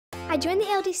I joined the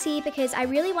ALDC because I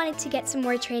really wanted to get some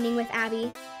more training with Abby.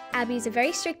 Abby's a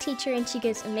very strict teacher and she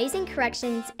gives amazing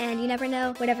corrections, and you never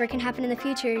know whatever can happen in the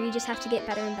future. You just have to get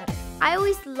better and better. I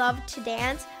always loved to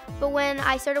dance, but when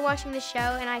I started watching the show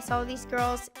and I saw these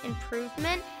girls'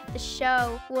 improvement, the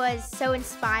show was so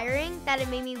inspiring that it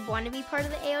made me want to be part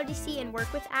of the ALDC and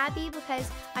work with Abby because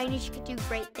I knew she could do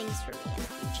great things for me in the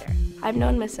future. I've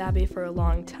known Miss Abby for a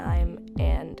long time,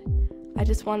 and I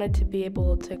just wanted to be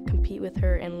able to compete with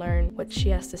her and learn what she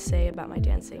has to say about my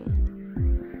dancing.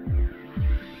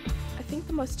 I think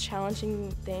the most challenging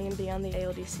thing being on the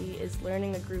ALDC is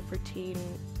learning a group routine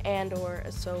and or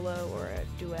a solo or a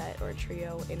duet or a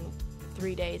trio in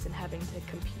 3 days and having to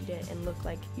compete it and look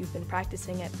like you've been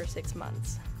practicing it for 6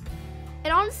 months.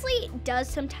 It honestly does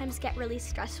sometimes get really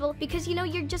stressful because, you know,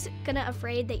 you're just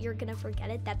afraid that you're gonna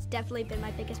forget it. That's definitely been my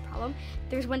biggest problem.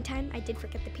 There's one time I did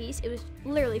forget the piece. It was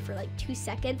literally for like 2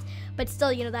 seconds, but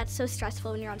still, you know, that's so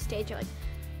stressful when you're on stage. You're like,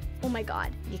 oh my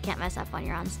God. You can't mess up when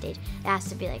you're on stage. It has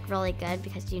to be like really good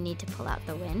because you need to pull out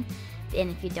the win.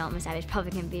 And if you don't, Miss Abby's probably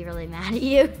gonna be really mad at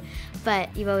you.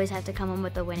 But you always have to come home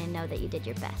with the win and know that you did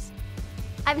your best.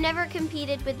 I've never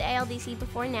competed with the ALDC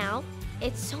before now.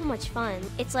 It's so much fun.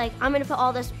 It's like, I'm gonna put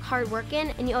all this hard work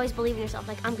in and you always believe in yourself,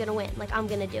 like I'm gonna win, like I'm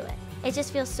gonna do it. It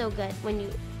just feels so good when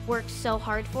you work so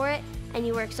hard for it and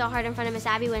you work so hard in front of Miss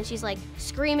Abby when she's like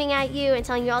screaming at you and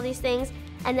telling you all these things,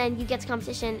 and then you get to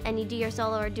competition and you do your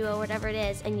solo or duo, whatever it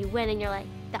is, and you win and you're like,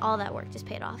 all that work just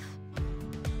paid off.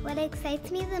 What excites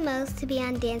me the most to be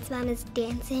on Dance Mom is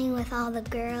dancing with all the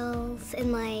girls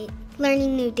and like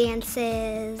learning new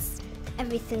dances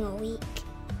every single week.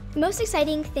 The most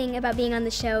exciting thing about being on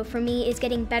the show for me is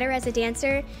getting better as a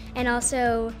dancer and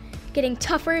also getting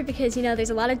tougher because, you know, there's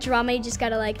a lot of drama. You just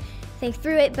gotta like think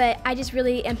through it, but I just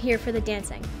really am here for the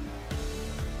dancing.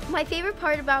 My favorite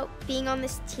part about being on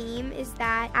this team is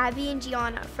that Abby and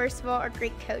Gianna, first of all, are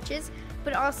great coaches,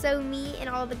 but also me and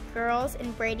all the girls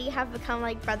and Brady have become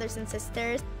like brothers and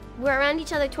sisters. We're around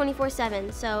each other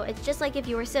 24/7, so it's just like if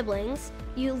you were siblings.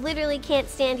 You literally can't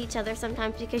stand each other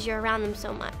sometimes because you're around them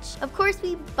so much. Of course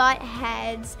we butt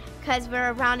heads because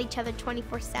we're around each other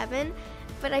 24/7,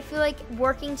 but I feel like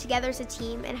working together as a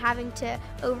team and having to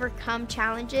overcome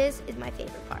challenges is my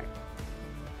favorite part.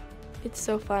 It's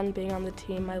so fun being on the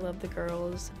team. I love the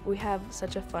girls. We have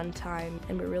such a fun time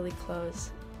and we're really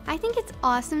close. I think it's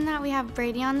awesome that we have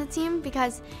Brady on the team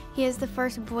because he is the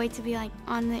first boy to be like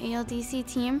on the ALDC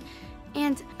team,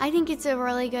 and I think it's a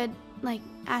really good like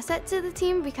asset to the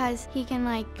team because he can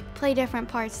like play different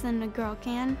parts than a girl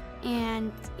can,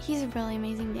 and he's a really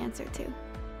amazing dancer too.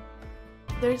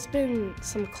 There's been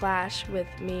some clash with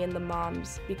me and the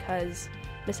moms because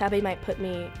Miss Abby might put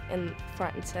me in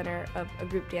front and center of a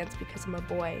group dance because I'm a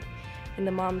boy, and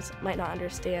the moms might not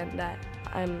understand that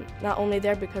I'm not only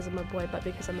there because I'm a boy, but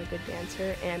because I'm a good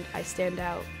dancer and I stand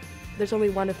out. There's only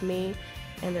one of me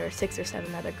and there are 6 or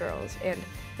 7 other girls, and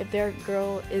if their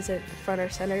girl isn't front or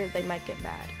center, they might get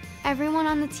mad. Everyone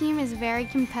on the team is very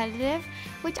competitive,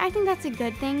 which I think that's a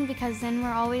good thing because then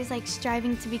we're always like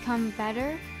striving to become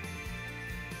better.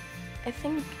 I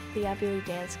think the Abby Lee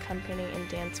Dance Company and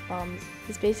Dance Moms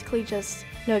is basically just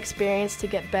experience to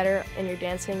get better in your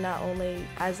dancing, not only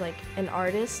as like an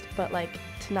artist, but like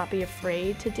to not be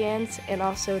afraid to dance and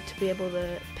also to be able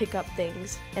to pick up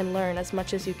things and learn as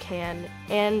much as you can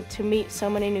and to meet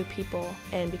so many new people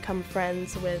and become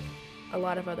friends with a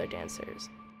lot of other dancers.